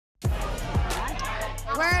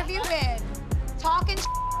Where have you been? Talking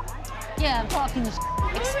Yeah, I'm talking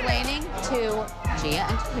explaining to Gia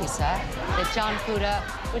and Teresa that John Fuda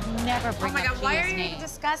would never bring up Gia's name. Oh my God, why are you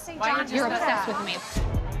discussing John Fuda? You're obsessed with me.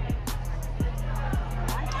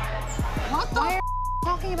 What the? Why are you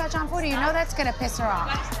talking about John Fuda? You know that's gonna piss her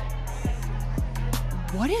off.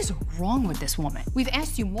 What is wrong with this woman? We've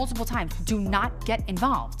asked you multiple times, do not get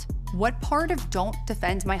involved. What part of don't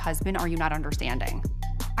defend my husband are you not understanding?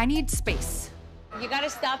 I need space. You gotta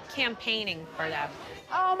stop campaigning for them.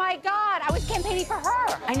 Oh my God, I was campaigning for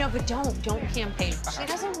her. I know, but don't campaign for her. She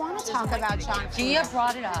doesn't want to talk about John Fuda. Gia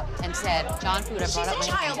brought it up and said John Fuda brought up. She's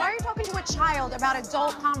a child. Why are you talking to a child about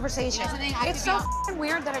adult conversation? It's so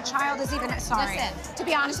weird that a child is even sorry. Listen, to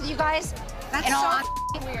be honest with you guys, that's so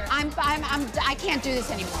weird. I can't do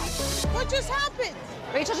this anymore. What just happened?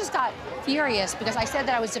 Rachel just got furious because I said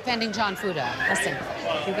that I was defending John Fuda. Listen,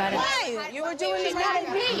 you gotta. Why? You were doing She's the mad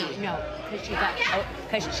right at me. No,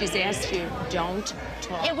 because she's asked you, don't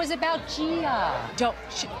talk. It was about Gia.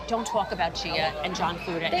 Don't talk about Gia and John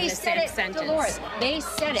Fuda in the same sentence. Dolores, they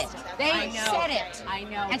said it. They said it. I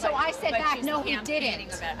know. And so I said back, no, he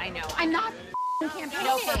didn't. I know. I'm not campaigning.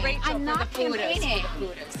 No, for Rachel, I'm not campaigning.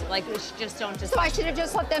 Like, just don't. So I should have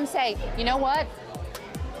just let them say, you know what?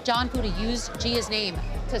 John Fuda used Gia's name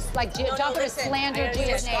to, like, John Fuda slandered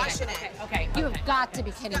Gia's name. Okay. You have got to be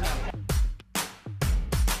kidding me.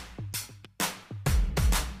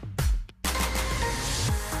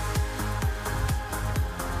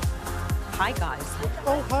 Hi, guys.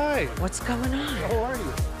 Oh, hi. What's going on? How are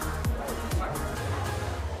you?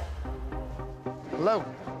 Hello.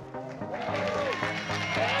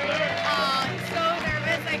 Oh, he's so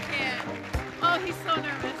nervous, I can't. Oh, he's so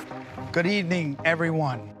nervous. Good evening,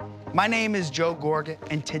 everyone. My name is Joe Gorga,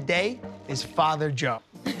 and today is Father Joe.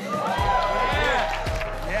 Yes.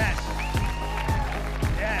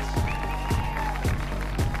 Yes.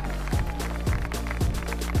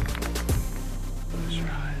 Close your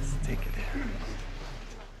eyes. Take it in.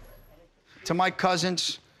 To my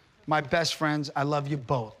cousins, my best friends, I love you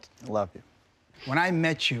both. I love you. When I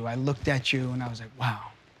met you, I looked at you and I was like,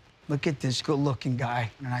 wow, look at this good-looking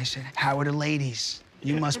guy. And I said, how are the ladies?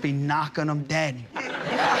 You must be knocking them dead.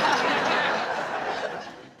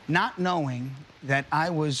 Not knowing that I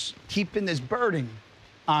was keeping this burden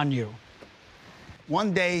on you.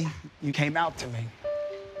 One day, you came out to me.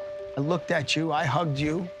 I looked at you, I hugged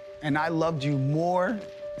you, and I loved you more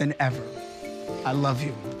than ever. I love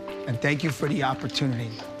you, and thank you for the opportunity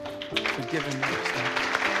for giving me this.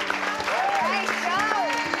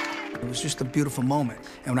 It was just a beautiful moment.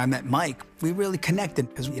 And when I met Mike, we really connected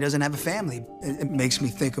because he doesn't have a family. It makes me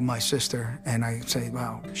think of my sister, and I say,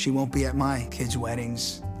 wow, she won't be at my kids'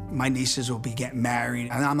 weddings. My nieces will be getting married,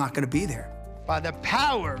 and I'm not gonna be there. By the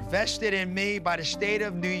power vested in me by the state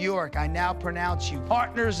of New York, I now pronounce you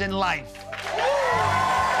partners in life.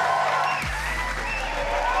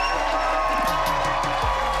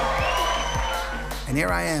 And here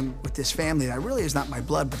I am with this family that really is not my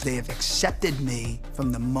blood, but they have accepted me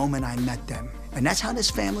from the moment I met them. And that's how this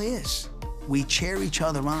family is. We cheer each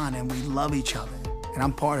other on and we love each other. And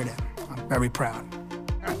I'm part of that. I'm very proud.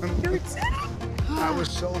 I was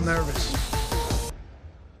so nervous.